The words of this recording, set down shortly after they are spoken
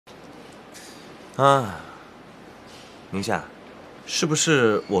啊，宁夏，是不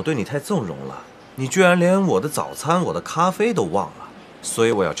是我对你太纵容了？你居然连我的早餐、我的咖啡都忘了，所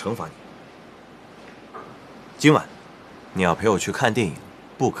以我要惩罚你。今晚你要陪我去看电影，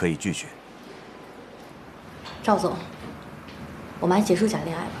不可以拒绝。赵总，我们还结束假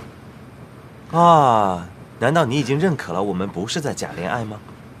恋爱吧？啊，难道你已经认可了我们不是在假恋爱吗？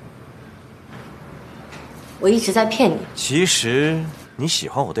我一直在骗你。其实你喜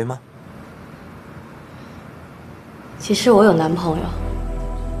欢我，对吗？其实我有男朋友。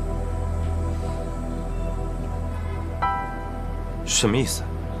什么意思？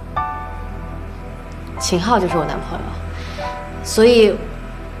秦昊就是我男朋友，所以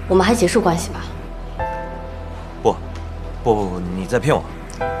我们还结束关系吧？不，你在骗我！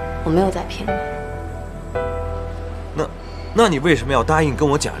我没有在骗你。那你为什么要答应跟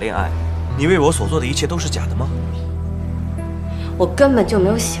我假恋爱？你为我所做的一切都是假的吗？我根本就没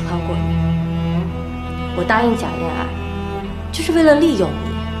有喜欢过你。我答应假恋爱，就是为了利用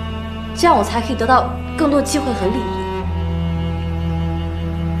你，这样我才可以得到更多机会和利益。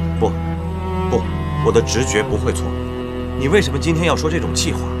不，我的直觉不会错。你为什么今天要说这种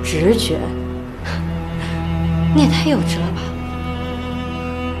气话？直觉？你也太幼稚了吧！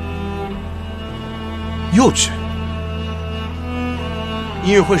幼稚？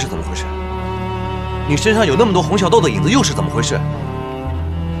音乐会是怎么回事？你身上有那么多红小豆的影子，又是怎么回事？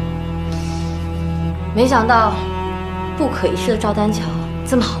没想到不可一世的赵丹桥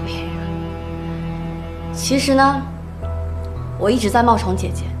这么好骗人。其实呢，我一直在冒充姐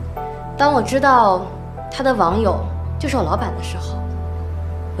姐。当我知道他的网友就是我老板的时候，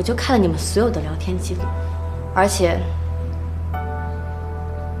我就看了你们所有的聊天记录，而且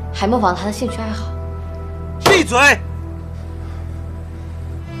还模仿他的兴趣爱好。闭嘴！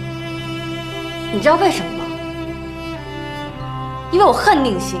你知道为什么吗？因为我恨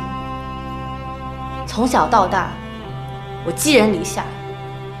宁心。从小到大，我寄人篱下，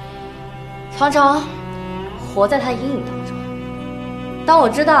常常活在他阴影当中。当我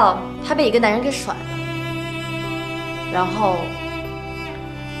知道他被一个男人给甩了，然后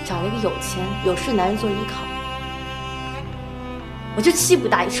找了一个有钱有势的男人做依靠，我就气不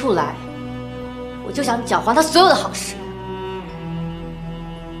打一处来，我就想搅黄他所有的好事。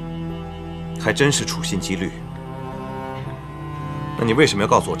还真是处心积虑。那你为什么要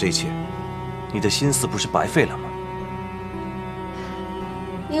告诉我这一切？你的心思不是白费了吗？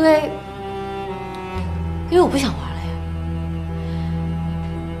因为我不想玩了呀。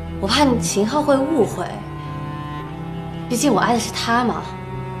我怕你秦昊会误会，毕竟我爱的是他嘛。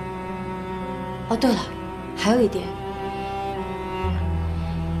哦，对了，还有一点，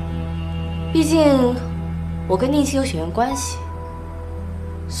毕竟我跟宁熙有血缘关系，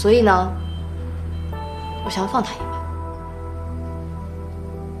所以呢，我想放他一马。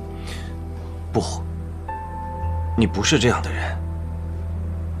不，你不是这样的人。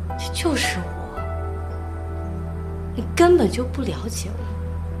这就是我，你根本就不了解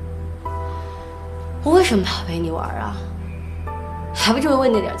我。我为什么要陪你玩啊？还不就是为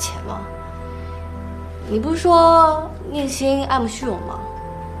那点钱吗？你不是说宁心爱慕虚荣吗？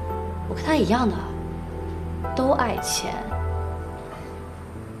我跟他一样的，都爱钱。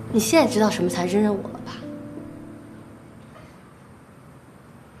你现在知道什么才认我了吧？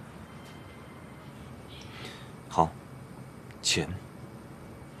好，钱，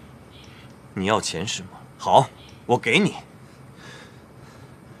你要钱是吗？好，我给你。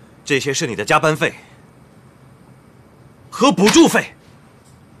这些是你的加班费和补助费。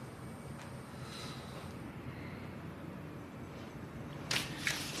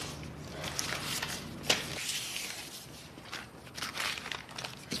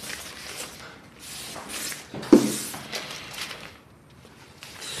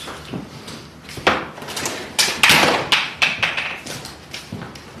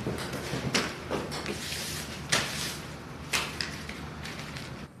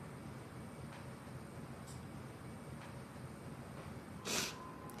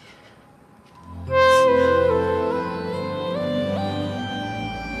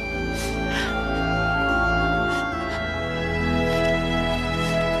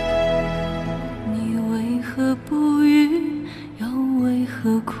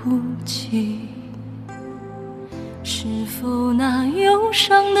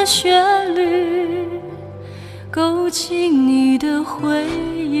旋律勾起你的回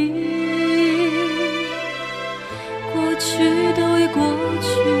忆，过去都已过去，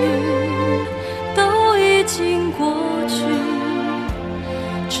都已经过去，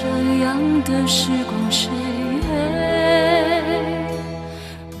这样的时光谁也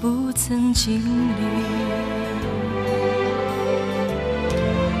不曾经历。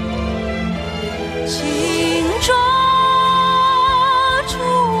紧抓住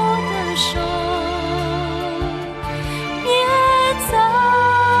我的手，别再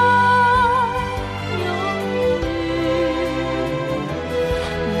犹豫，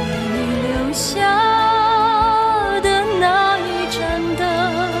为你留下的那一盏灯，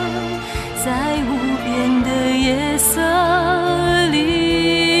在无边的夜色里，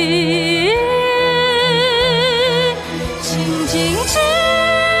紧紧紧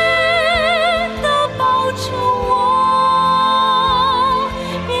地抱着我，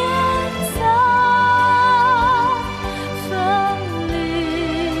别再分离，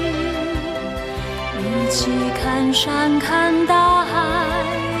一起看山看大海。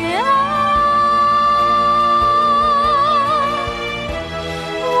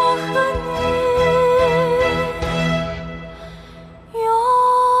我和你永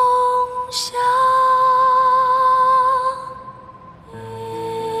相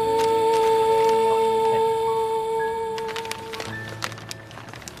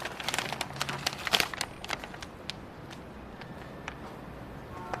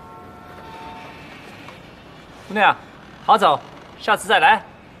姑娘，好走，下次再来。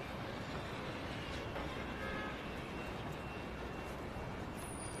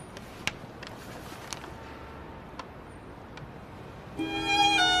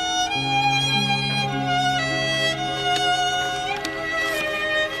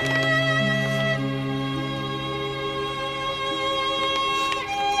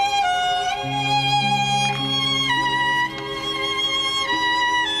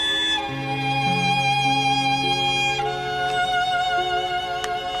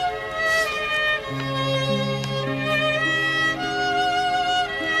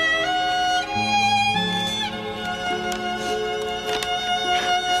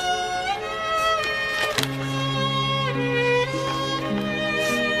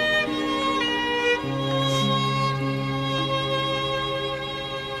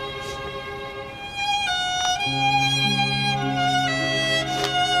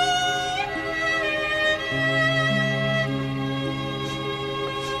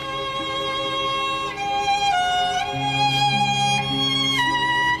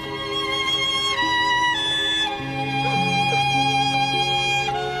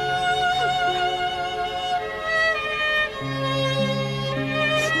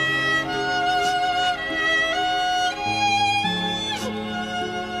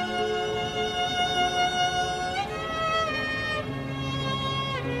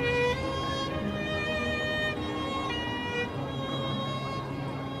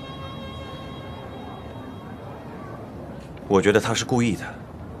我觉得他是故意的，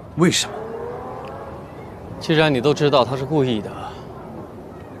为什么？既然你都知道他是故意的，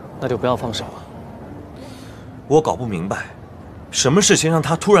那就不要放手了。我搞不明白，什么事情让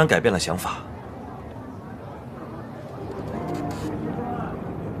他突然改变了想法？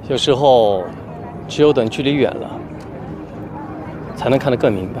有时候，只有等距离远了，才能看得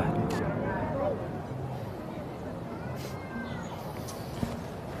更明白。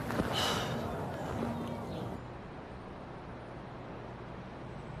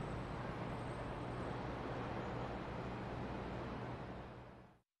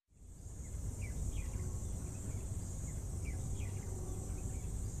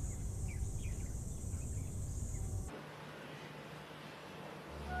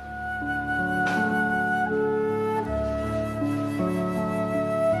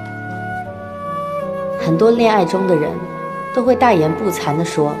很多恋爱中的人都会大言不惭地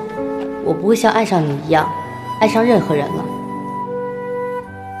说：“我不会像爱上你一样爱上任何人了。”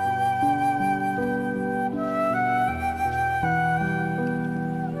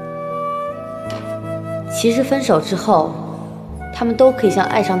其实分手之后，他们都可以像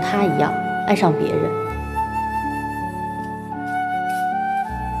爱上他一样爱上别人。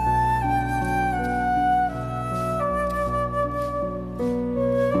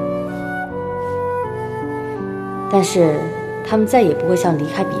但是，他们再也不会像离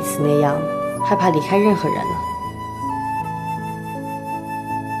开彼此那样害怕离开任何人了。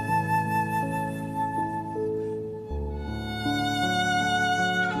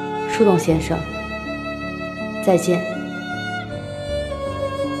树洞先生，再见。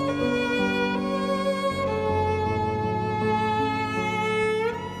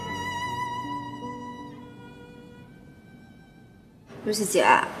如琪姐，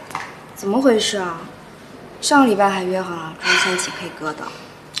怎么回事啊？上个礼拜还约好了中秋一起 K 歌的。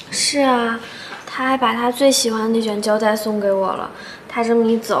是啊，他还把他最喜欢的那卷胶带送给我了。他这么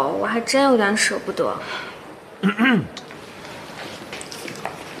一走，我还真有点舍不得。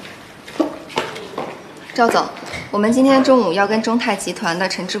赵总，我们今天中午要跟中泰集团的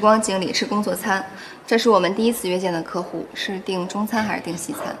陈志光经理吃工作餐，这是我们第一次约见的客户，是订中餐还是订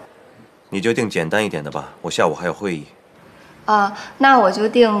西餐？你就订简单一点的吧，我下午还有会议。那我就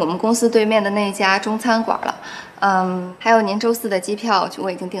订我们公司对面的那家中餐馆了。还有您周4的机票我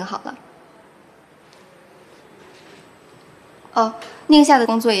已经订好了。宁夏的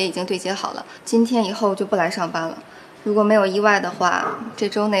工作也已经对接好了，今天以后就不来上班了。如果没有意外的话，这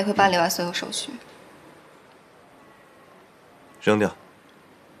周内会办理完所有手续。扔掉。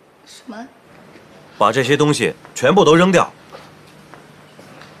什么？把这些东西全部都扔掉。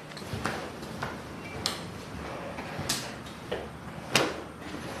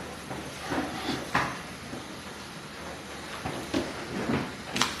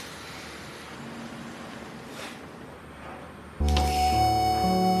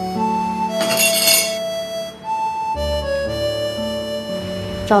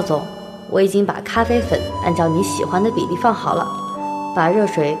赵总，我已经把咖啡粉按照你喜欢的比例放好了，把热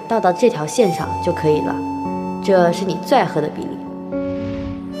水倒到这条线上就可以了。这是你最爱喝的比例。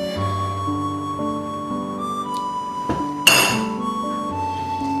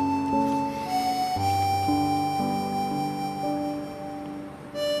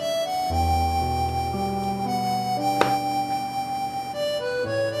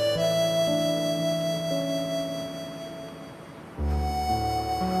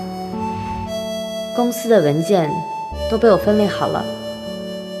公司的文件都被我分类好了，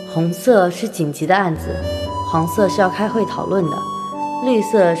红色是紧急的案子，黄色是要开会讨论的，绿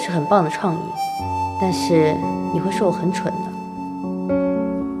色是很棒的创意，但是你会说我很蠢的。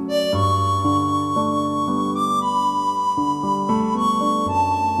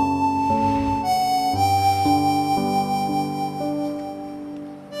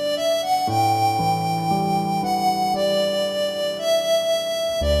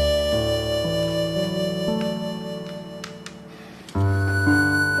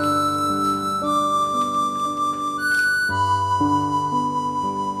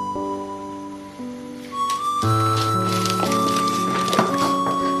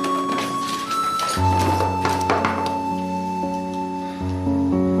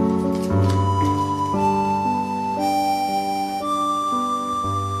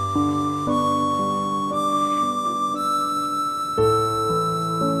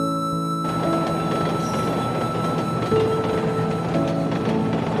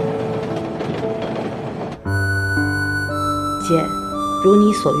姐，如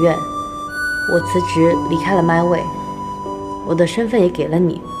你所愿，我辞职离开了麦味，我的身份也给了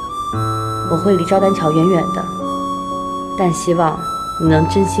你，我会离赵丹桥远远的，但希望你能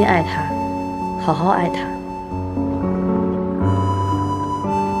真心爱他，好好爱他。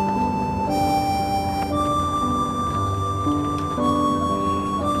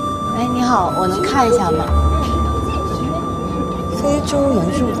哎，你好，我能看一下吗？非洲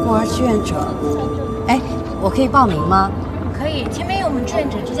援助孤儿志愿者。哎，我可以报名吗？可以，前面有我们志愿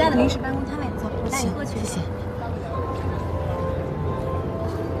者之家的临时办公摊位，走，我带你过去。谢谢。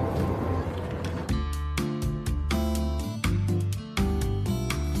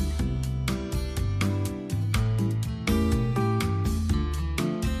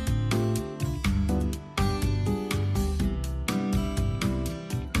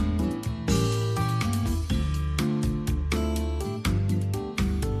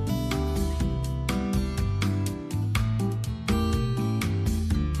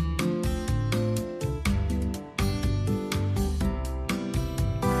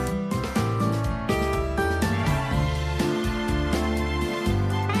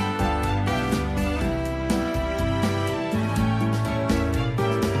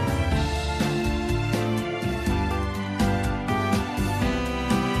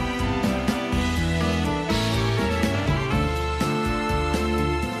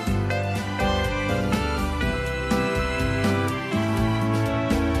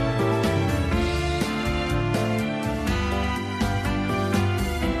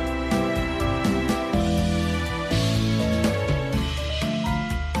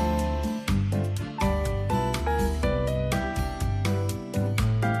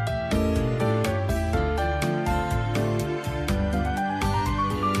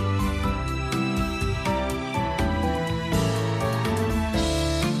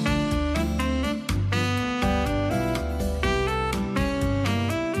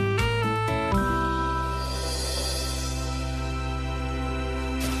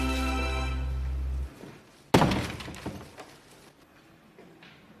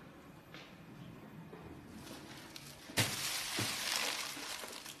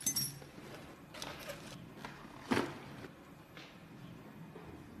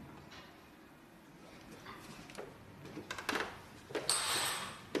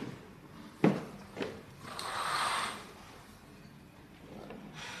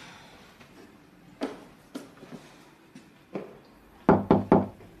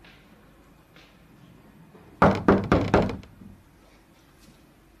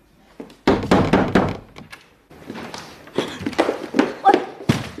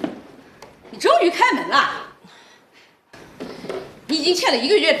开门了。你已经欠了1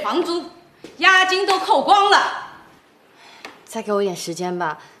个月的房租，押金都扣光了。再给我一点时间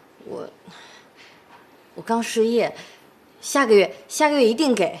吧，我刚失业，下个月一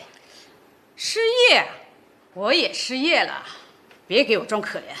定给。失业，我也失业了，别给我装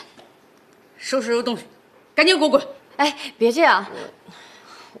可怜。收拾东西，赶紧给我滚！哎，别这样，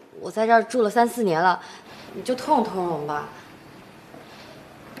我在这儿住了3、4年了，你就通融吧。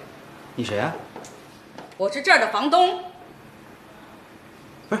你谁啊？我是这儿的房东。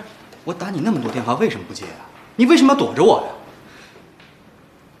不是，我打你那么多电话，为什么不接啊？你为什么要躲着我呀？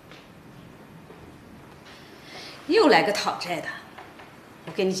又来个讨债的，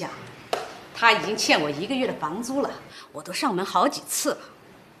我跟你讲，他已经欠我1个月的房租了，我都上门好几次了，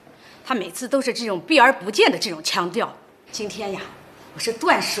他每次都是这种避而不见的这种腔调。今天呀，我是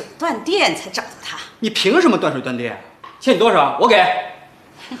断水断电才找到他。你凭什么断水断电？欠你多少？我给。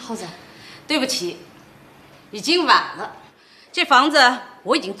浩总，对不起，已经晚了，这房子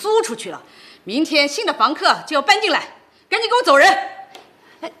我已经租出去了，明天新的房客就要搬进来，赶紧给我走人。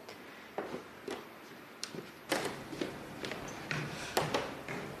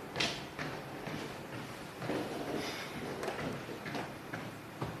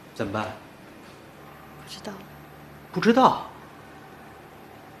怎么办？不知道。不知道？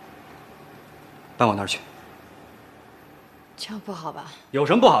搬我那儿去。这样不好吧？有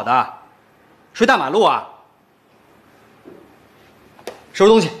什么不好的？睡大马路啊？收拾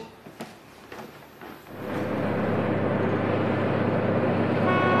东西。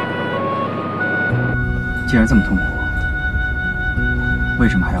既然这么痛苦，为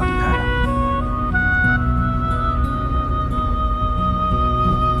什么还要离开啊？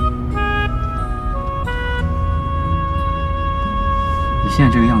你现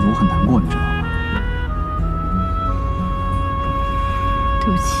在这个样子，我很难过，你知道吗？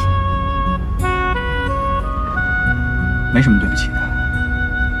对不起。没什么对不起的，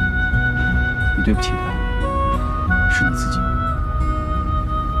你对不起的是你自己。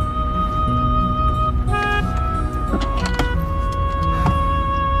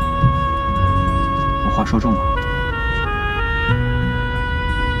我话说重了。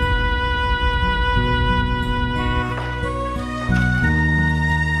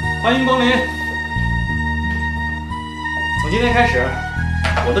欢迎光临。从今天开始，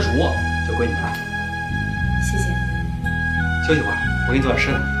我的主卧就归你看。谢谢。休息会儿，我给你做点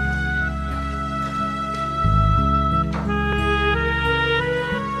吃的。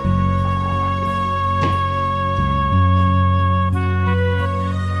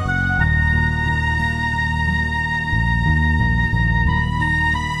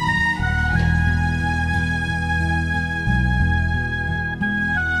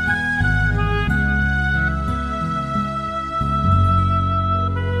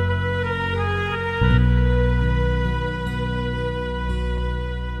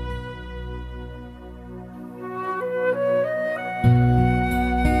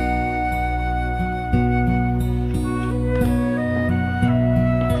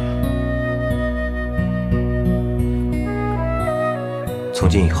从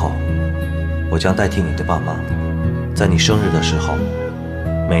今以后，我将代替你的爸妈，在你生日的时候，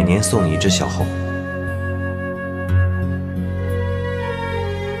每年送你一只小猴。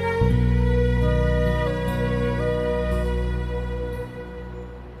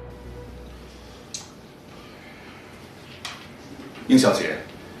殷小姐，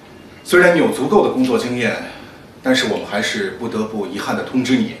虽然你有足够的工作经验，但是我们还是不得不遗憾地通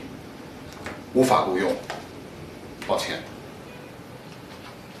知你，无法录用，抱歉。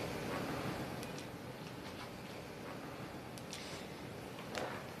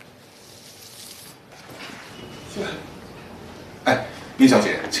谢谢。哎，殷小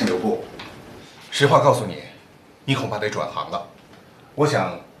姐，请留步。实话告诉你，你恐怕得转行了。我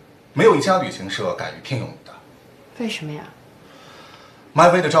想，没有一家旅行社敢于聘用你的。为什么呀？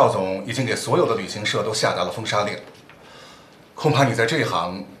漫威的赵总已经给所有的旅行社都下达了封杀令，恐怕你在这一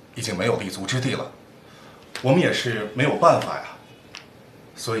行已经没有立足之地了。我们也是没有办法呀，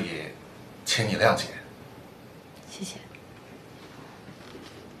所以，请你谅解。谢谢。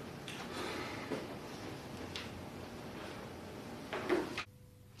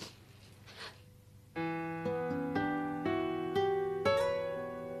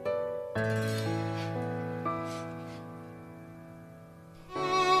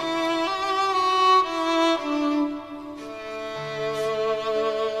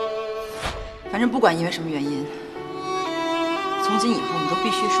反正不管因为什么原因，从今以后你都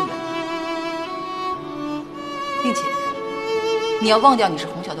必须疏远他，并且你要忘掉你是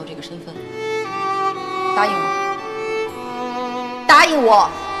洪小豆这个身份。答应我，答应我。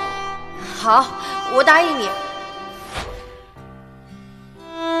好，我答应你。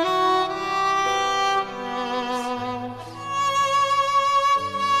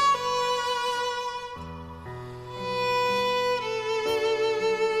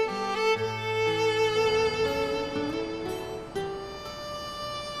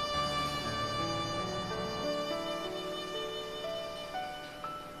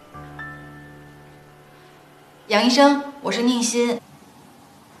杨医生，我是宁馨，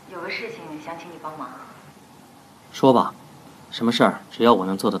有个事情想请你帮忙。说吧，什么事儿？只要我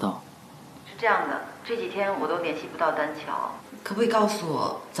能做得到。是这样的，这几天我都联系不到丹桥，可不可以告诉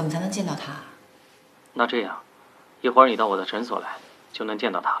我怎么才能见到他？那这样，一会儿你到我的诊所来，就能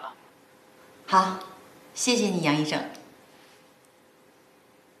见到他了。好，谢谢你，杨医生。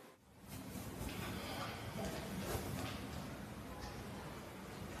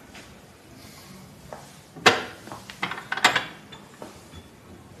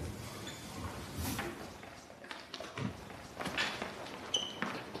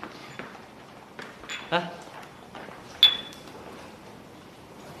来，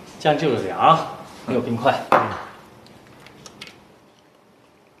将就着点啊，没有冰块。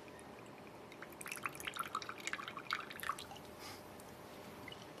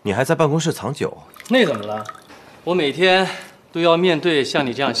你还在办公室藏酒？那怎么了？我每天都要面对像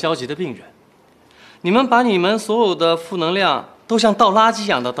你这样消极的病人，你们把你们所有的负能量都像倒垃圾一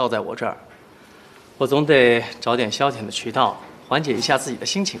样的倒在我这儿，我总得找点消遣的渠道，缓解一下自己的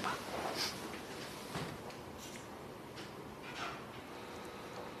心情吧。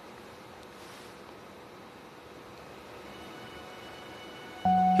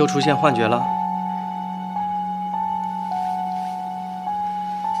又出现幻觉了？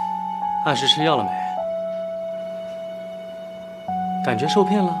按时吃药了没？感觉受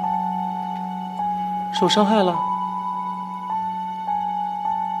骗了？受伤害了？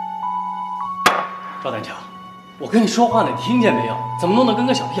赵丹桥，我跟你说话呢，你听见没有？怎么弄得跟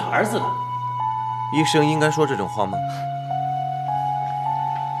个小屁孩似的？医生应该说这种话吗？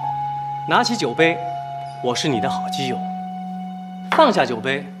拿起酒杯，我是你的好基友。放下酒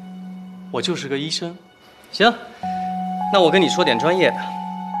杯，我就是个医生。行，那我跟你说点专业的。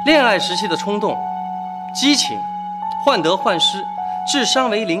恋爱时期的冲动、激情、患得患失、智商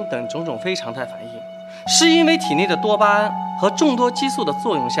为0等种种非常态反应，是因为体内的多巴胺和众多激素的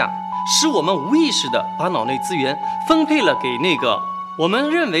作用下，使我们无意识地把脑内资源分配了给那个我们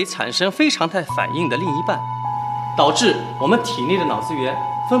认为产生非常态反应的另一半，导致我们体内的脑资源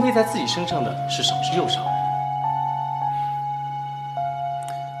分配在自己身上的是少之又少。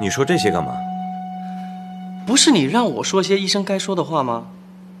你说这些干嘛？不是你让我说些医生该说的话吗？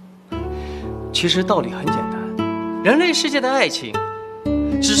其实道理很简单，人类世界的爱情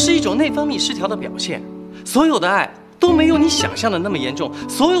只是一种内分泌失调的表现，所有的爱都没有你想象的那么严重，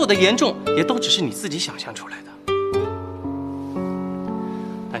所有的严重也都只是你自己想象出来的。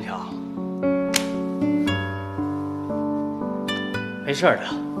丹桥，没事的，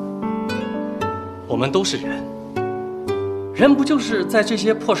我们都是人。人不就是在这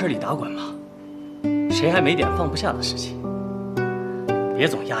些破事里打滚吗？谁还没点放不下的事情？别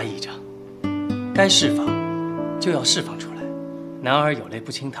总压抑着，该释放就要释放出来。男儿有泪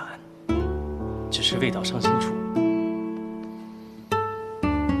不轻弹，只是未到伤心处。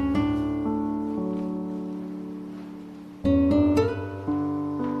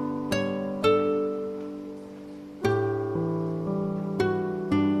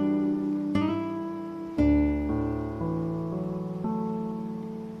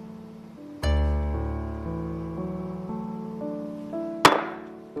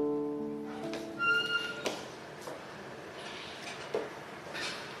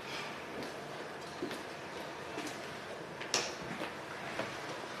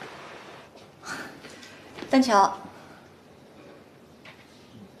丹桥，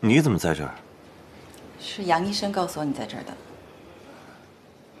你怎么在这儿？是杨医生告诉我你在这儿的。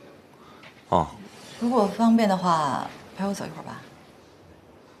哦，如果方便的话，陪我走一会儿吧。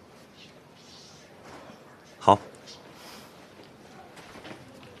好。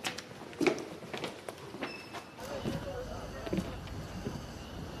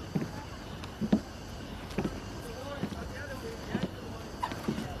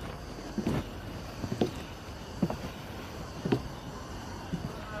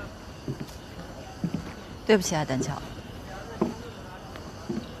对不起啊，丹桥。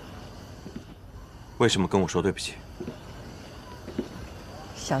为什么跟我说对不起？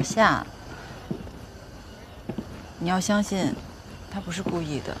小夏，你要相信，他不是故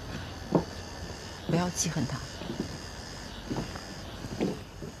意的，不要记恨他。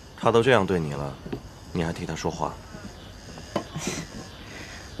他都这样对你了，你还替他说话？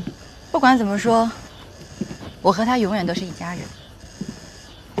不管怎么说，我和他永远都是一家人。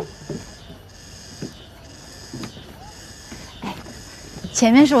哎，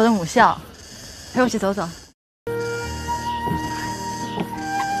前面是我的母校，陪我去走走。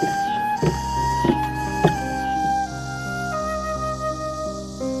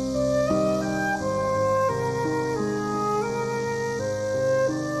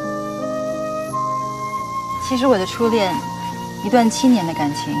其实我的初恋，一段7年的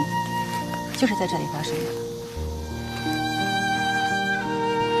感情，就是在这里发生的。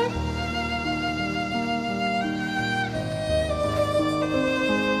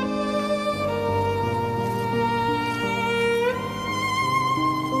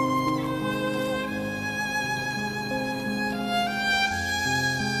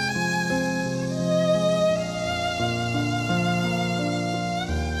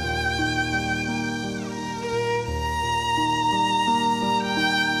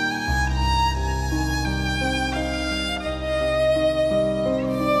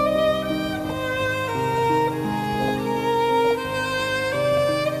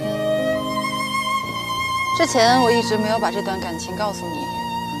之前我一直没有把这段感情告诉你，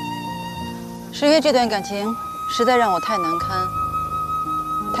是因为这段感情实在让我太难堪、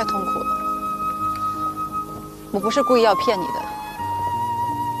太痛苦了。我不是故意要骗你的。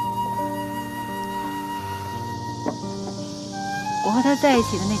我和他在一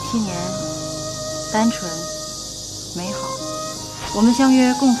起的那7年，单纯、美好。我们相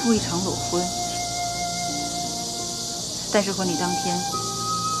约共赴一场裸婚，但是婚礼当天，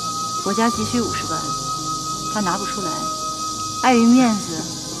国家急需50万。他拿不出来，碍于面子，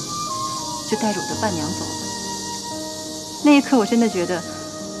就带着我的伴娘走了。那一刻，我真的觉得，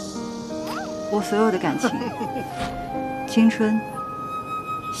我所有的感情、青春、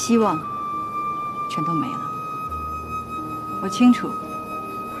希望，全都没了。我清楚，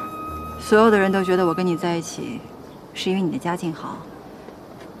所有的人都觉得我跟你在一起，是因为你的家境好。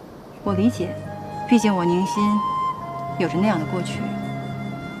我理解，毕竟我宁心有着那样的过去。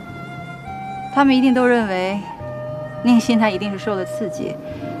他们一定都认为，宁心他一定是受了刺激，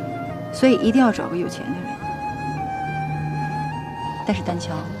所以一定要找个有钱的人。但是丹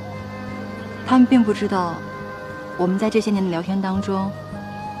乔，他们并不知道，我们在这些年的聊天当中，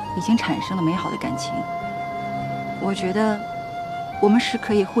已经产生了美好的感情。我觉得，我们是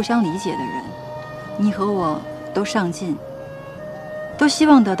可以互相理解的人。你和我都上进，都希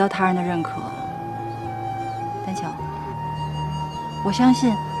望得到他人的认可。丹乔，我相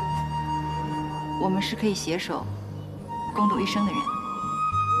信。我们是可以携手共度一生的人。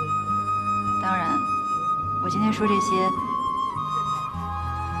当然，我今天说这些，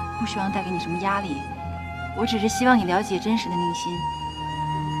不希望带给你什么压力，我只是希望你了解真实的宁心。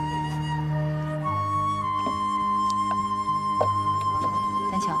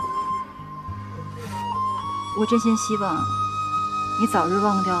丹乔，我真心希望你早日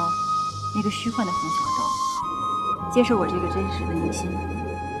忘掉那个虚幻的红小豆，接受我这个真实的宁心。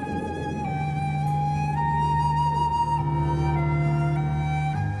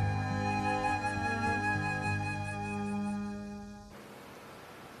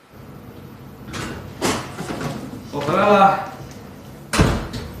回来了。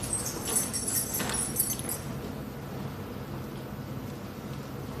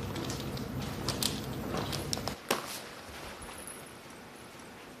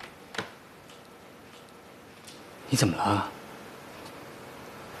你怎么了？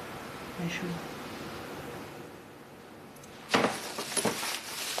没事。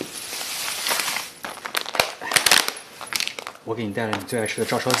我给你带了你最爱吃的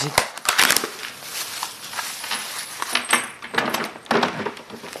照烧鸡。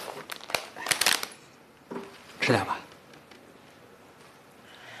吃点吧。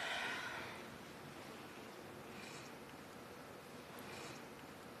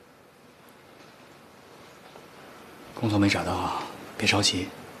工作没找到，别着急，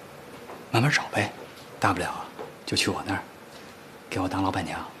慢慢找呗。大不了就去我那儿，给我当老板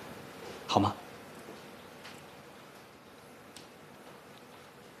娘，好吗？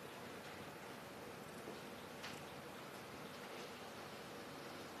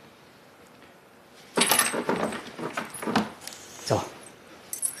走，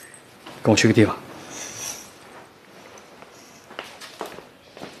跟我去个地方。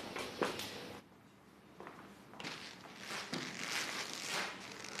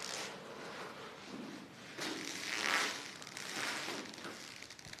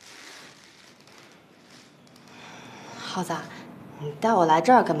耗子，你带我来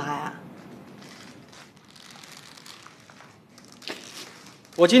这儿干嘛呀？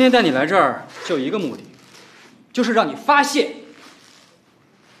我今天带你来这儿就一个目的，就是让你发泄。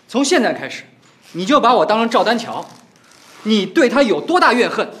从现在开始，你就把我当成赵丹桥，你对他有多大怨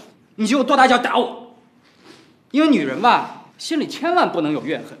恨，你就有多大叫打我。因为女人吧，心里千万不能有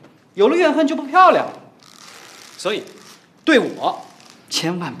怨恨，有了怨恨就不漂亮了。所以，对我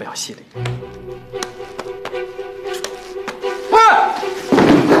千万不要犀利。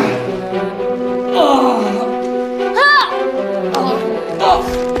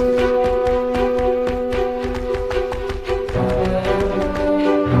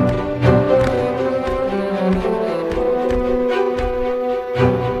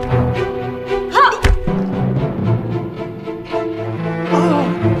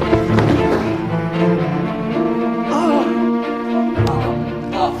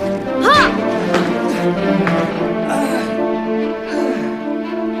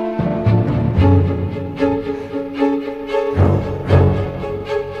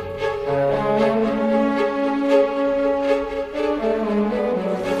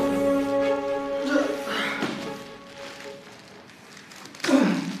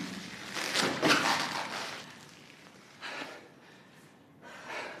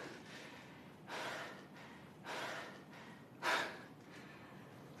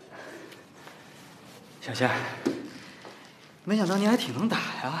小夏，没想到你还挺能打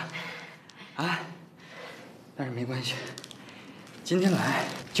呀，啊！但是没关系，今天来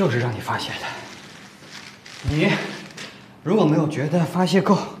就是让你发泄的。你如果没有觉得发泄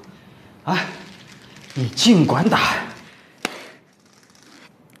够，啊，你尽管打。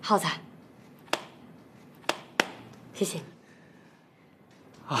浩仔，谢谢。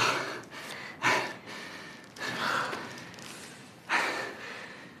啊。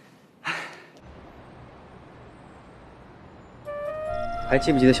还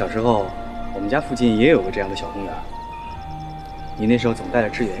记不记得小时候，我们家附近也有个这样的小公园？你那时候总带着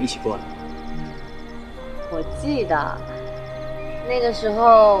志远一起过来。我记得，那个时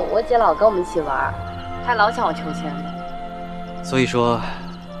候我姐老跟我们一起玩，还老抢我秋千呢。所以说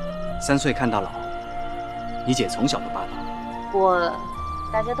，3岁看到老，你姐从小就霸道。不过，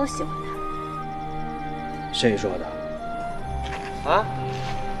大家都喜欢她。谁说的？啊？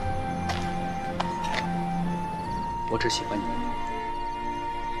我只喜欢你。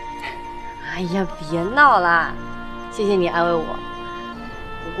哎呀，别闹啦！谢谢你安慰我。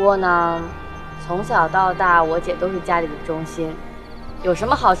不过呢，从小到大，我姐都是家里的中心，有什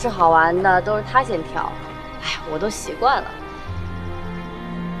么好吃好玩的都是她先挑。哎，我都习惯了。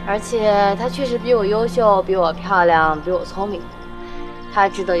而且她确实比我优秀，比我漂亮，比我聪明。她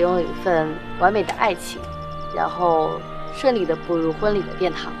值得拥有一份完美的爱情，然后顺利的步入婚礼的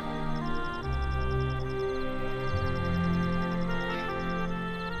殿堂。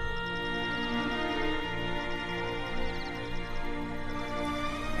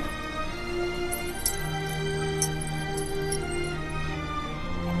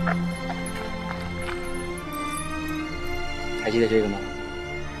还记得这个吗？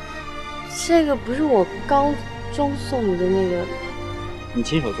这个不是我高中送你的那个？你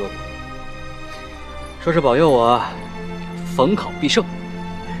亲手做的，说是保佑我逢考必胜。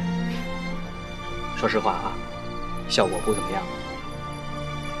说实话啊，效果不怎么样。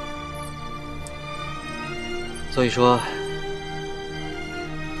所以说，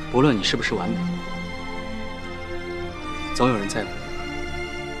不论你是不是完美，总有人在乎你，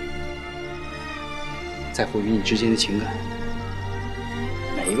在乎与你之间的情感。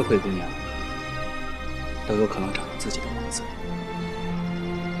每一个灰姑娘都有可能找到自己的王子。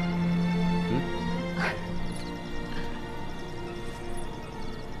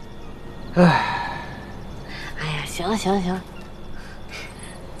哎呀，行了行了行了，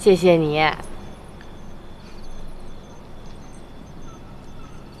谢谢你。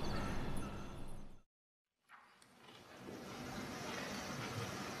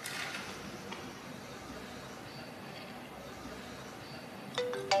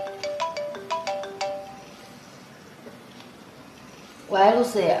喂，露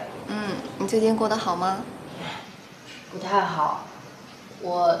丝。你最近过得好吗？不太好，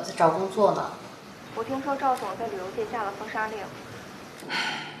我在找工作呢。我听说赵总在旅游界下了封杀令。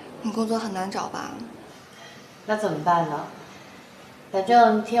你工作很难找吧？那怎么办呢？反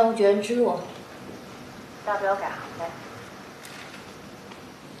正天无绝人之路，大不了改行呗。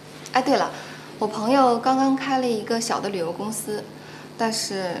哎，对了，我朋友刚刚开了一个小的旅游公司，但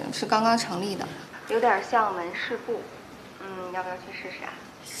是刚刚成立的，有点像门市部。要不要去试试啊？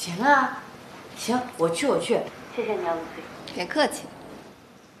行啊，行，我去。谢谢你啊，露丝。别客气。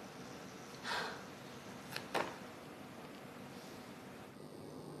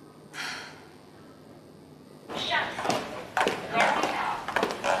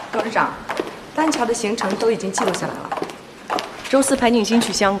董事长，丹桥的行程都已经记录下来了。周4派宁心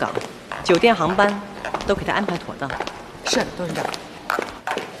去香港，酒店、航班都给他安排妥当。是，董事长。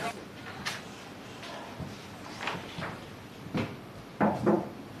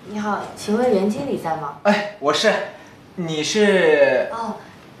你好，请问袁经理在吗？哎，我是。你是？哦，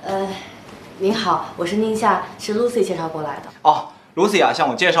您好，我是宁夏，是 Lucy 介绍过来的。哦，Lucy 啊，向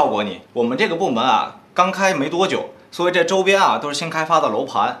我介绍过你。我们这个部门啊，刚开没多久，所以这周边啊都是新开发的楼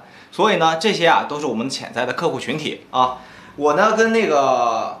盘，所以呢，这些啊都是我们潜在的客户群体啊。我呢跟那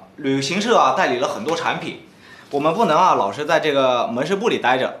个旅行社啊代理了很多产品，我们不能啊老是在这个门市部里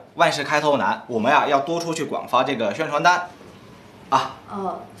待着，万事开头难，我们呀要多出去广发这个宣传单，啊。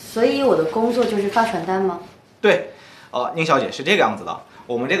哦，所以我的工作就是发传单吗？对，宁小姐是这个样子的。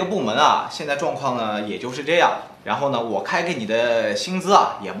我们这个部门啊，现在状况呢也就是这样。然后呢，我开给你的薪资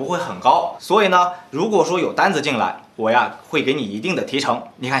啊也不会很高，所以呢，如果说有单子进来，我呀会给你一定的提成，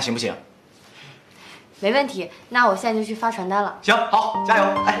你看行不行？没问题，那我现在就去发传单了。行，好，加油！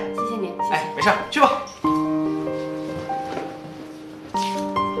哎，谢谢你。哎，没事，去吧。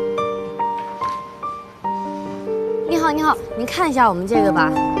你好，你好，您看一下我们这个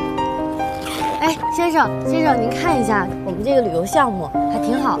吧。哎，先生，您看一下我们这个旅游项目还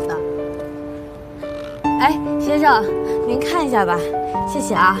挺好的。哎，先生，您看一下吧，谢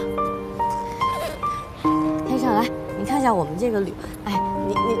谢啊。先生，来，您看一下我们这个哎，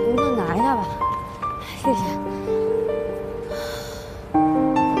您就拿一下吧，谢谢。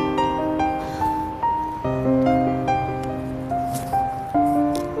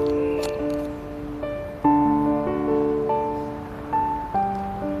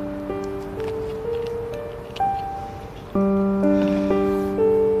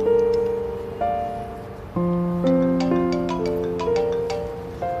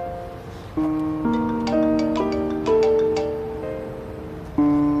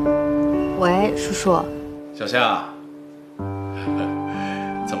喂，叔叔。小夏，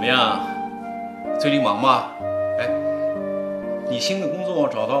怎么样？最近忙吗？哎，你新的工作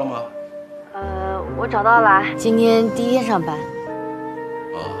找到了吗？我找到了，今天第一天上班。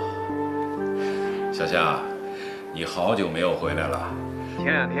哦，小夏，你好久没有回来了。前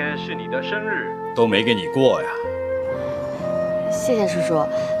2天是你的生日，都没给你过呀。谢谢叔叔。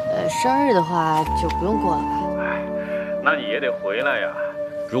生日的话就不用过了吧？哎，那你也得回来呀。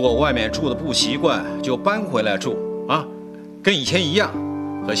如果外面住的不习惯，就搬回来住啊，跟以前一样，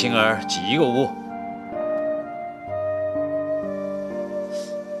和星儿挤一个屋。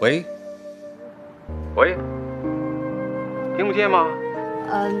喂，喂，听不见吗？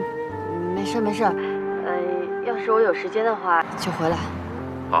没事没事。要是我有时间的话就回来。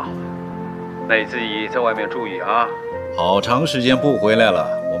好，那你自己在外面注意啊。好长时间不回来了，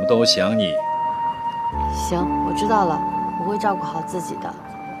我们都想你。行，我知道了，我会照顾好自己的。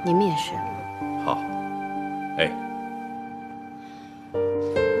你们也是。好。哎。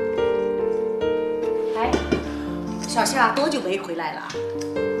哎，小夏多久没回来了？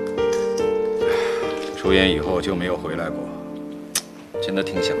出院以后就没有回来过，真的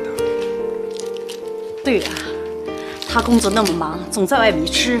挺想他。对呀，他工作那么忙，总在外面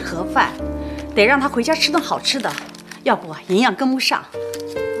吃盒饭，得让他回家吃顿好吃的，要不营养跟不上。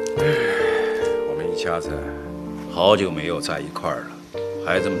我们一家子好久没有在一块儿了。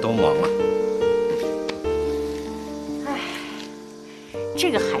孩子们都忙了。哎，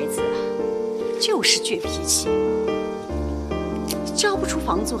这个孩子啊，就是倔脾气，交不出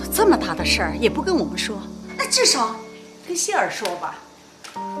房租，这么大的事儿也不跟我们说，那至少跟谢儿说吧。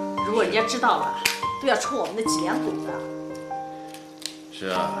如果人家知道了，都要抽我们的脊梁骨的。是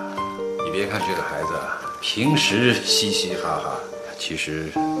啊，你别看这个孩子平时嘻嘻哈哈，其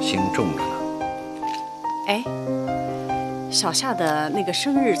实心重着呢。哎。小夏的那个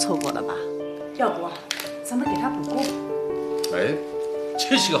生日错过了吧？要不咱们给他补过？哎，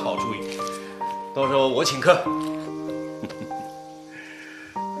这是个好主意，到时候我请客。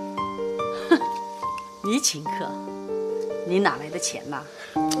你请客？你哪来的钱呢？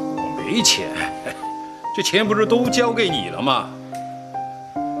我没钱，这钱不是都交给你了吗？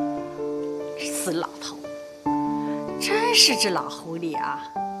死老头，真是只老狐狸啊！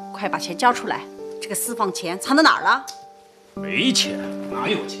快把钱交出来，这个私房钱藏到哪儿了？没钱，哪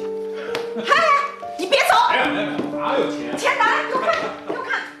有钱？嗨，你别走！没有，哪有钱？钱拿来，给我看，给我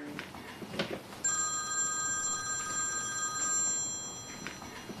看。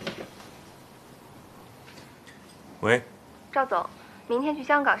喂，赵总，明天去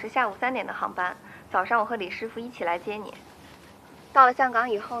香港是下午3点的航班，早上我和李师傅一起来接你。到了香港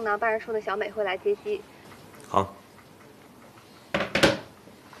以后呢，办事处的小美会来接机。好。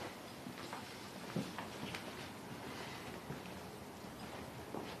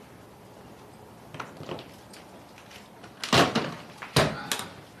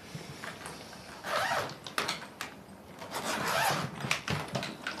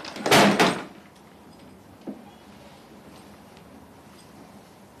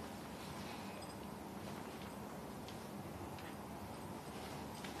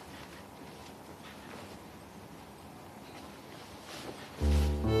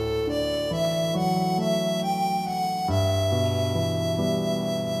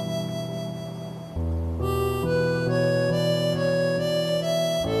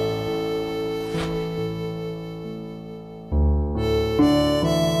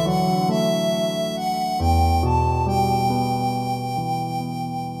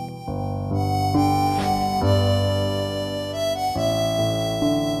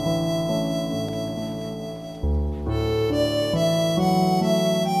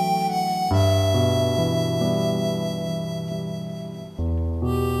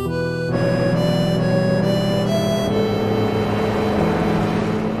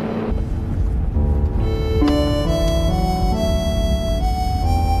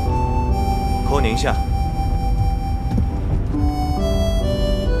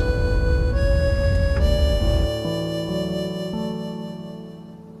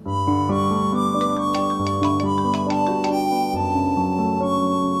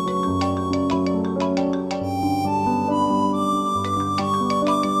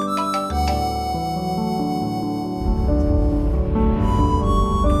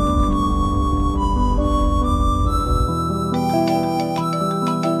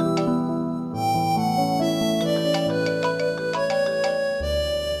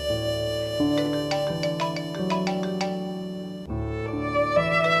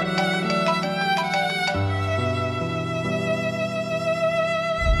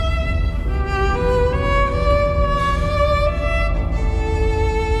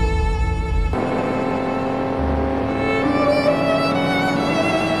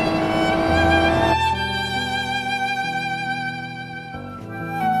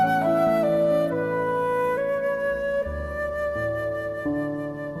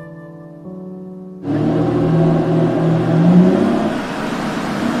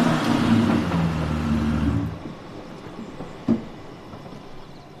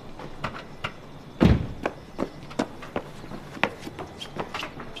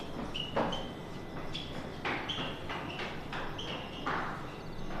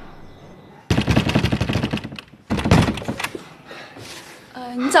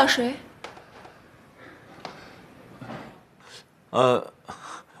找谁？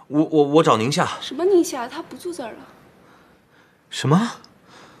我找宁夏。什么宁夏？他不住这儿了。什么？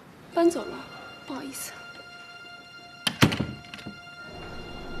搬走了，不好意思。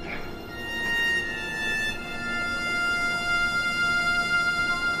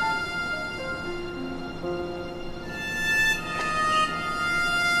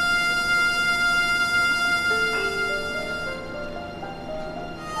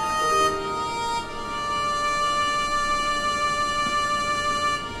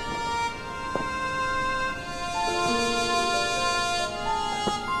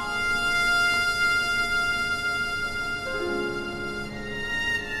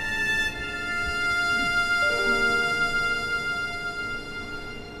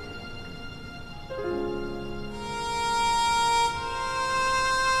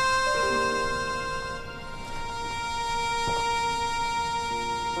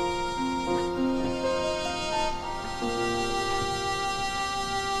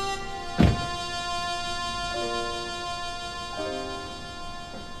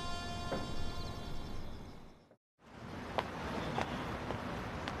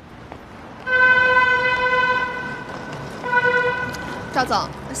赵总，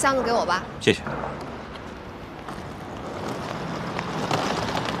箱子给我吧。谢谢。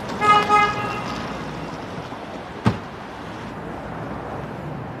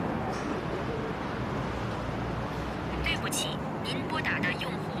对不起，您拨打的用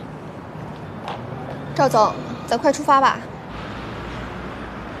户。赵总，咱快出发吧。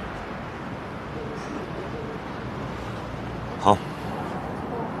好。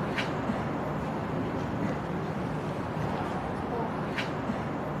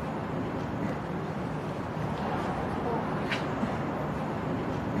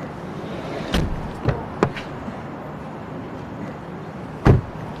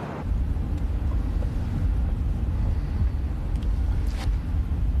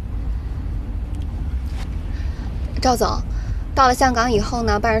赵总，到了香港以后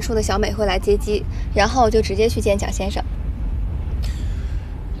呢，办事处的小美会来接机，然后就直接去见蒋先生。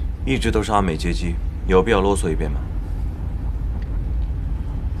一直都是阿美接机，有必要啰嗦一遍吗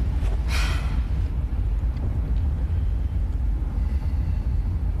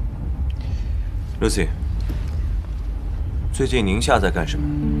？Lucy， 最近宁夏在干什么？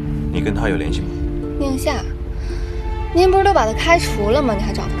你跟他有联系吗？宁夏，您不是都把他开除了吗？你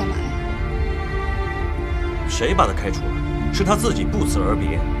还找他干嘛呀？谁把他开除了？是他自己不辞而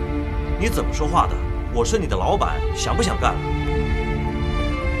别。你怎么说话的？我是你的老板，想不想干了？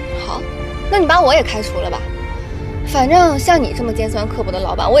好，那你把我也开除了吧。反正像你这么尖酸刻薄的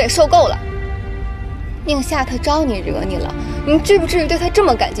老板，我也受够了。宁夏他招你惹你了，你至不至于对他这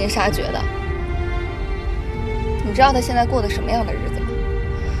么赶尽杀绝的？你知道他现在过的什么样的日子吗？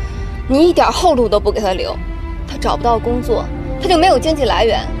你一点后路都不给他留，他找不到工作，他就没有经济来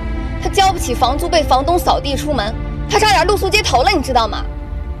源。他交不起房租，被房东扫地出门，他差点露宿街头了，你知道吗？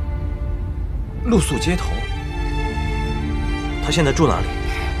露宿街头？他现在住哪里？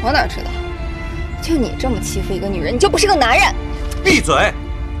我哪知道？就你这么欺负一个女人，你就不是个男人！闭嘴！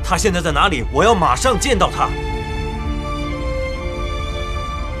他现在在哪里？我要马上见到他。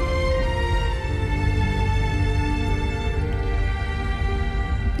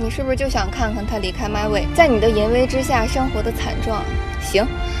你是不是就想看看他离开麦位，在你的淫威之下生活的惨状？行。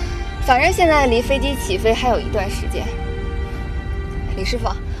反正现在离飞机起飞还有一段时间。李师傅，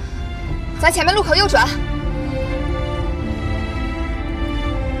咱前面路口右转。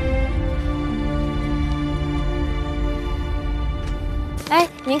哎，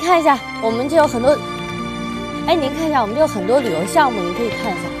您看一下，我们这有很多。哎，您看一下，我们这有很多旅游项目，您可以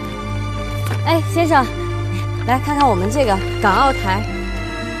看一下。哎，先生，来看看我们这个港澳台。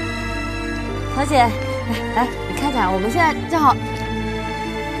小姐，来，你看看，我们现在正好。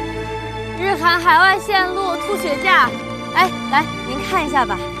日韩海外线路吐雪架，哎，来，您看一下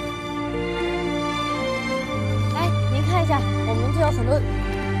吧。哎，您看一下，我们这有很多。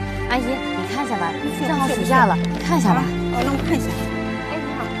阿姨，你看一下吧，正好暑假了，你看一下吧。哦，那我看一下。哎，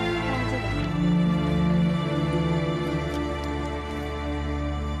你好，看这个。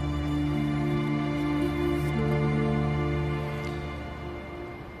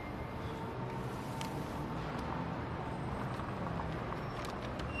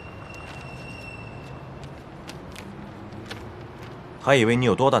还以为你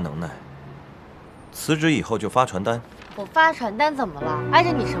有多大能耐，辞职以后就发传单。我发传单怎么了？碍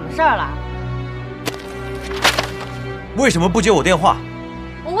着你什么事儿了？为什么不接我电话？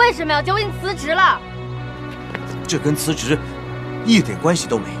我为什么要接？我已经辞职了。这跟辞职一点关系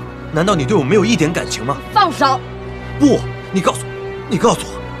都没有。难道你对我没有一点感情吗？放手！不，你告诉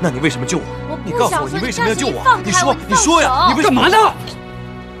我，那你为什么救我？你告诉我，你为什么要救我？你说呀！你为干嘛呢？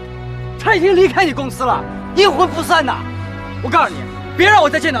他已经离开你公司了，阴魂不散呐！我告诉你，别让我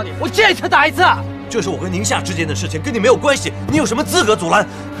再见到你，我见一次打一次。这是我和宁夏之间的事情，跟你没有关系，你有什么资格阻拦？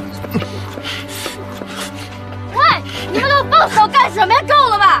喂，你们都放手干什么呀？够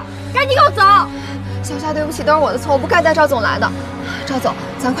了吧！赶紧给我走！小夏，对不起，都是我的错，我不该带赵总来的。赵总，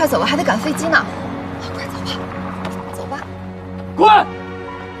咱快走吧，还得赶飞机呢。快走吧，走吧。滚！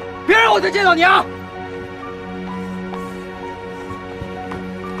别让我再见到你啊！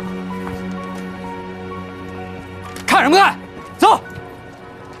看什么看？走！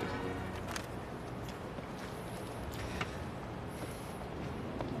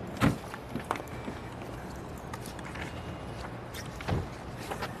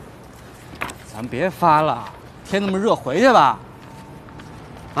咱别发了，天那么热，回去吧。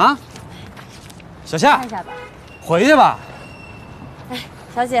啊，小夏，看一下吧。回去吧。哎，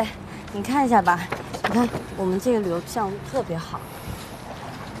小姐，你看一下吧。你看我们这个旅游项目特别好。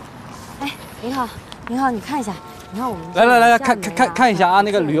哎，您好，您好，你看一下，你看我们来，看一下啊，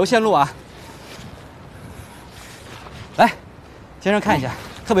那个旅游线路啊。来，先生看一下，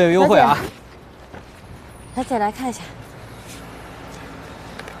特别有优惠啊。小姐来看一下。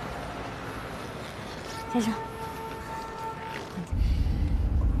先生，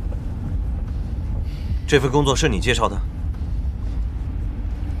这份工作是你介绍的？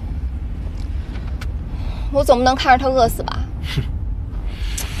我总不能看着他饿死吧？哼，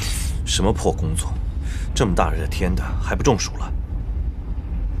什么破工作，这么大热天的还不中暑了？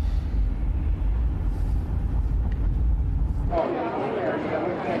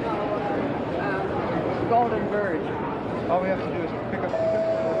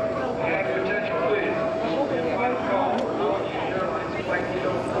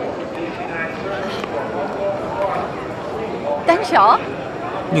丹桥，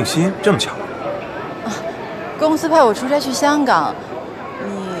宁熙，这么巧？公司派我出差去香港，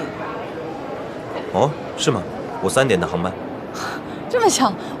你哦，是吗？我3点的航班。这么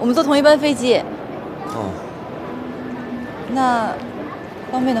巧，我们坐同一班飞机。哦，那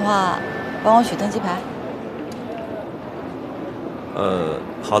方便的话，帮我取登机牌。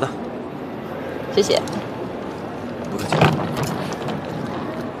好的。谢谢。不客气。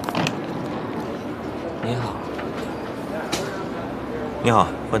你好。你好，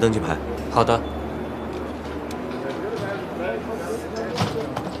换登机牌。好的。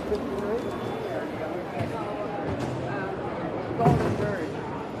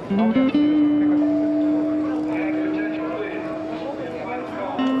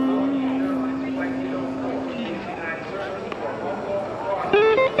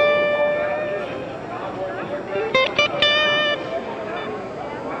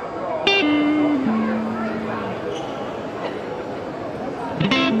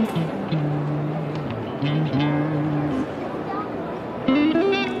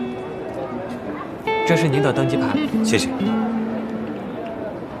这是您的登机牌，谢谢。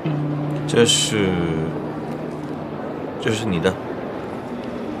这是你的，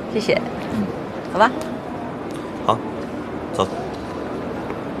谢谢。走吧。好，走。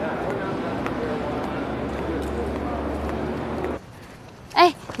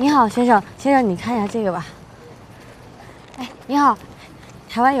哎，你好，先生，你看一下这个吧。哎，你好，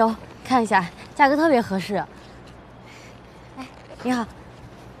台湾游，看一下，价格特别合适。哎，你好。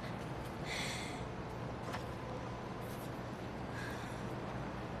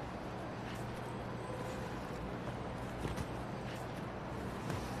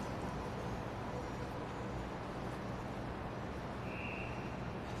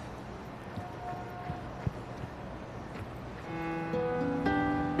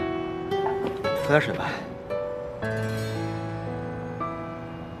喝点水吧。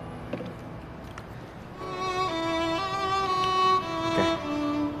给，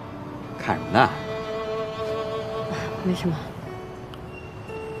看什么呢？没什么。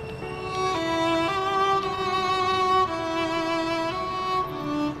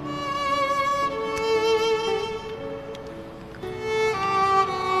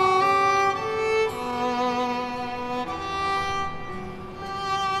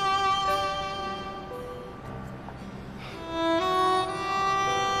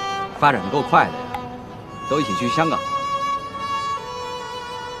发展的够快的呀，都一起去香港了。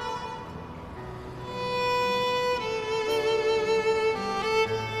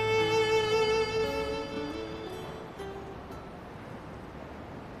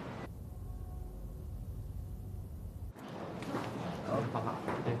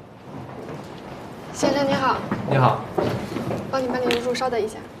先生你好。你好。帮你办理入住，稍等一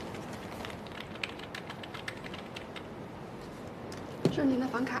下。这是您的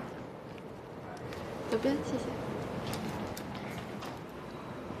房卡，左边，谢谢。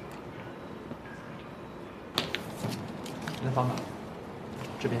您的房卡，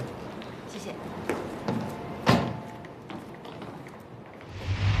这边。谢谢。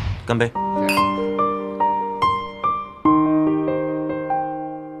干杯。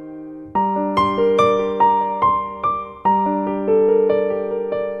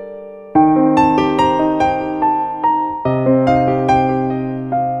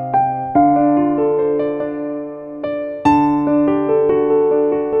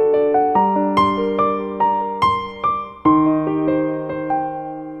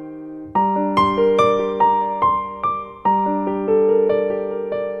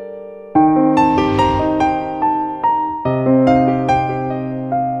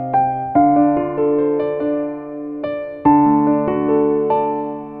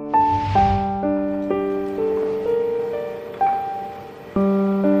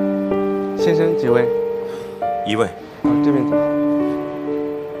先生几位？一位。这边走。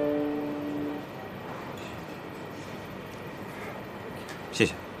谢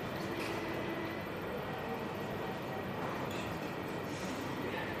谢。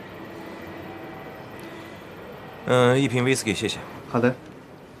一瓶 whisky， 谢谢。好的。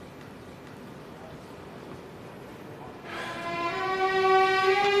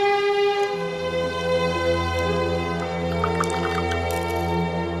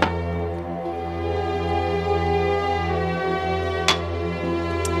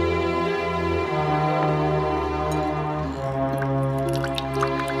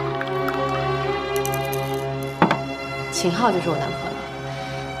秦昊就是我男朋友，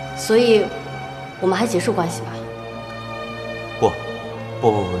所以我们还结束关系吧。不，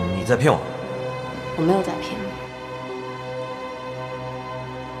你在骗我。我没有在骗你。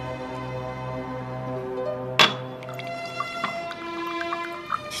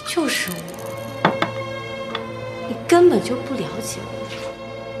这就是我，你根本就不了解我。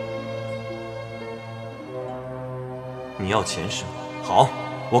你要钱是吗？好，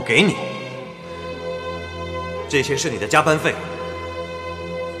我给你。这些是你的加班费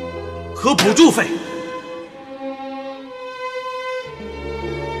和补助费。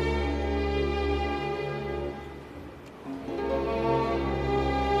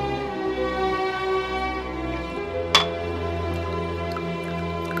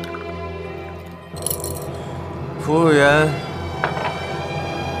服务员，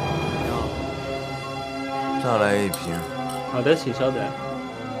再来一瓶。好的，请稍等。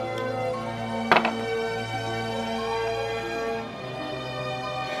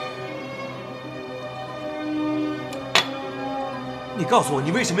你告诉我，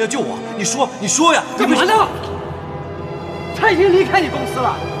你为什么要救我？你说呀！干嘛呢？他已经离开你公司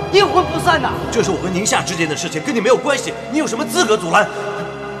了，阴魂不散的。这是我和宁夏之间的事情，跟你没有关系。你有什么资格阻拦？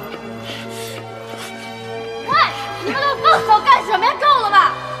喂，你们都放手干什么呀？够了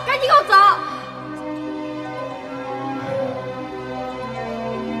吧？赶紧给我走！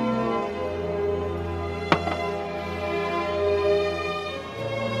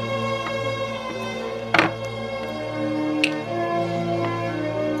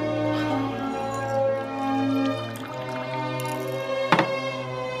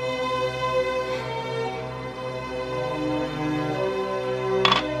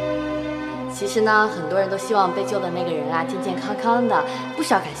其实呢，很多人都希望被救的那个人啊健健康康的，不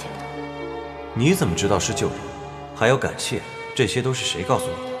需要感谢的。你怎么知道是救人，还要感谢？这些都是谁告诉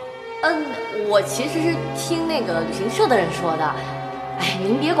你的？我其实是听那个旅行社的人说的。哎，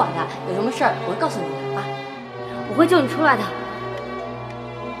您别管他，有什么事儿我会告诉你的啊，我会救你出来的。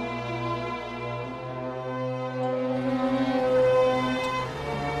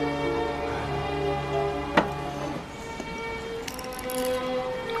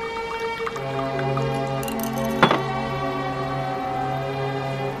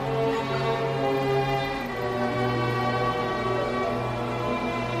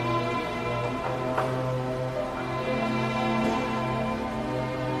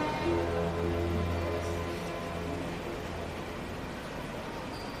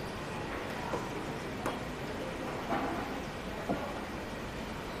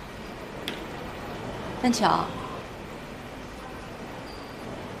丹桥，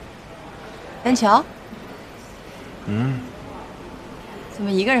丹桥，怎么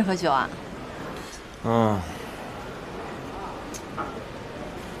一个人喝酒啊？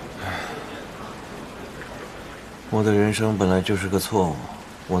我的人生本来就是个错误，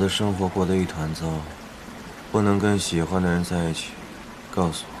我的生活过得一团糟，不能跟喜欢的人在一起。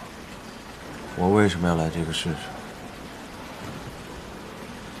告诉我，我为什么要来这个世上？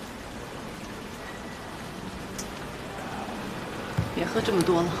别喝这么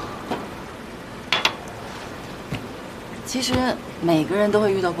多了。其实每个人都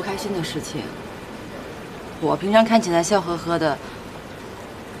会遇到不开心的事情。我平常看起来笑呵呵的，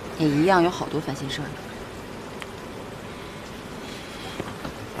也一样有好多烦心事儿。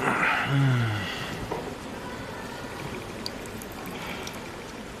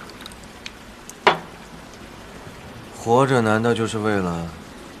活着难道就是为了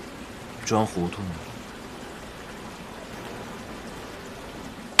装糊涂吗？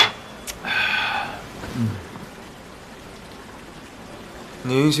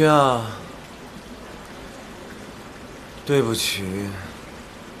宁夏，对不起，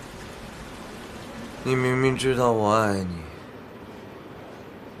你明明知道我爱你，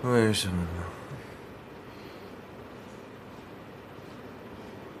为什么呢？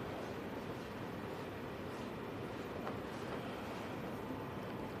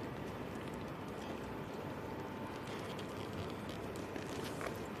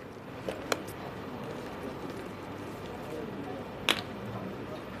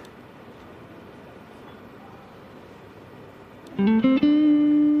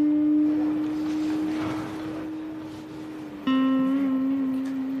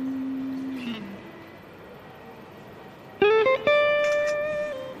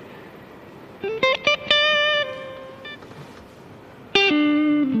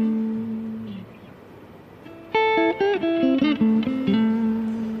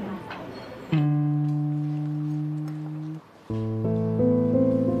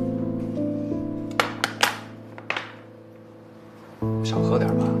少喝点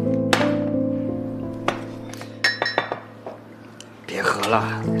吧。别喝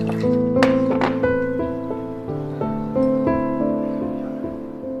了。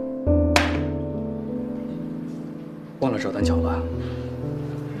忘了找丹桥吧？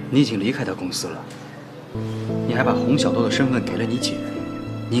你已经离开他公司了，你还把红小豆的身份给了你姐，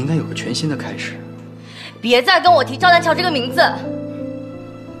你应该有个全新的开始。别再跟我提赵丹桥这个名字。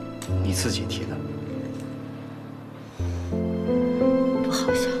你自己提的。不好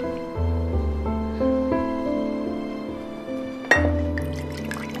笑。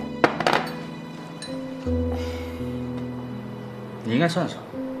你应该算算，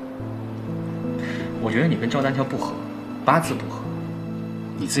我觉得你跟赵丹桥不合，八字不合，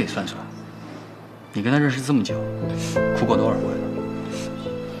你自己算算，你跟他认识这么久，哭过多少回了？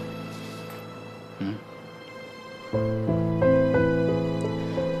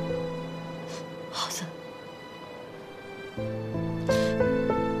好的，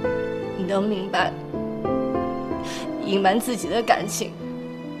你能明白隐瞒自己的感情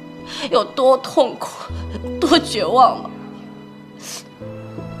有多痛苦、多绝望吗？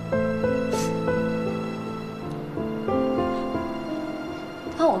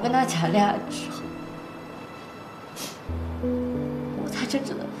当我跟他谈恋爱的时候，我才真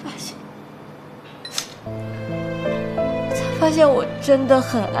正的发现，发现我真的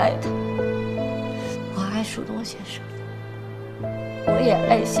很爱他。我爱树洞先生，我也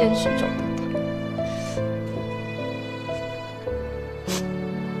爱现实中的他。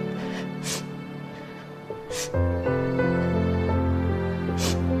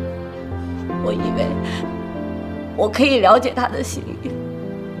我以为我可以了解他的心意，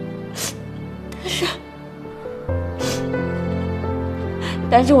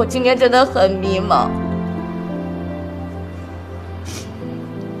但是我今天真的很迷茫。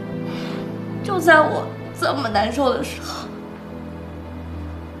就在我这么难受的时候，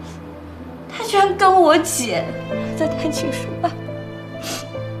他居然跟我姐在谈情说爱。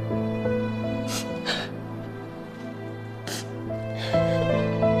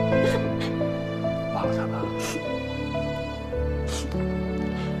忘了他吧，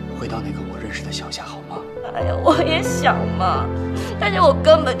回到那个我认识的小夏好吗？哎呀，我也想嘛，但是我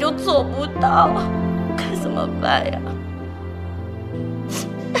根本就做不到，该怎么办呀？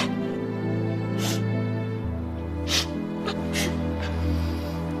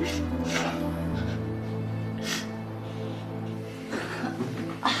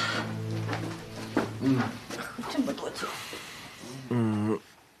这么多酒。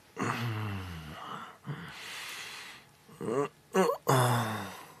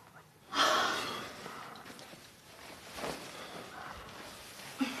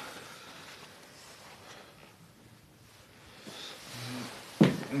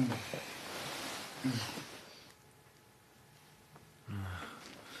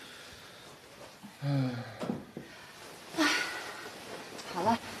好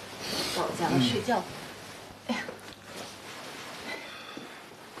了，到家了，睡觉。哎呀，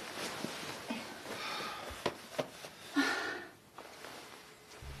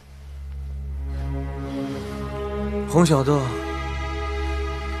红小豆，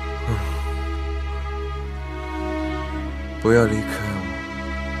不要离开我。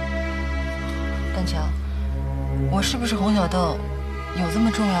丹桥，我是不是红小豆，有这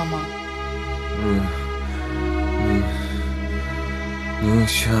么重要吗？宁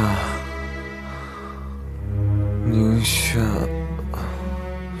夏，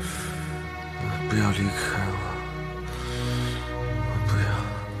不要离开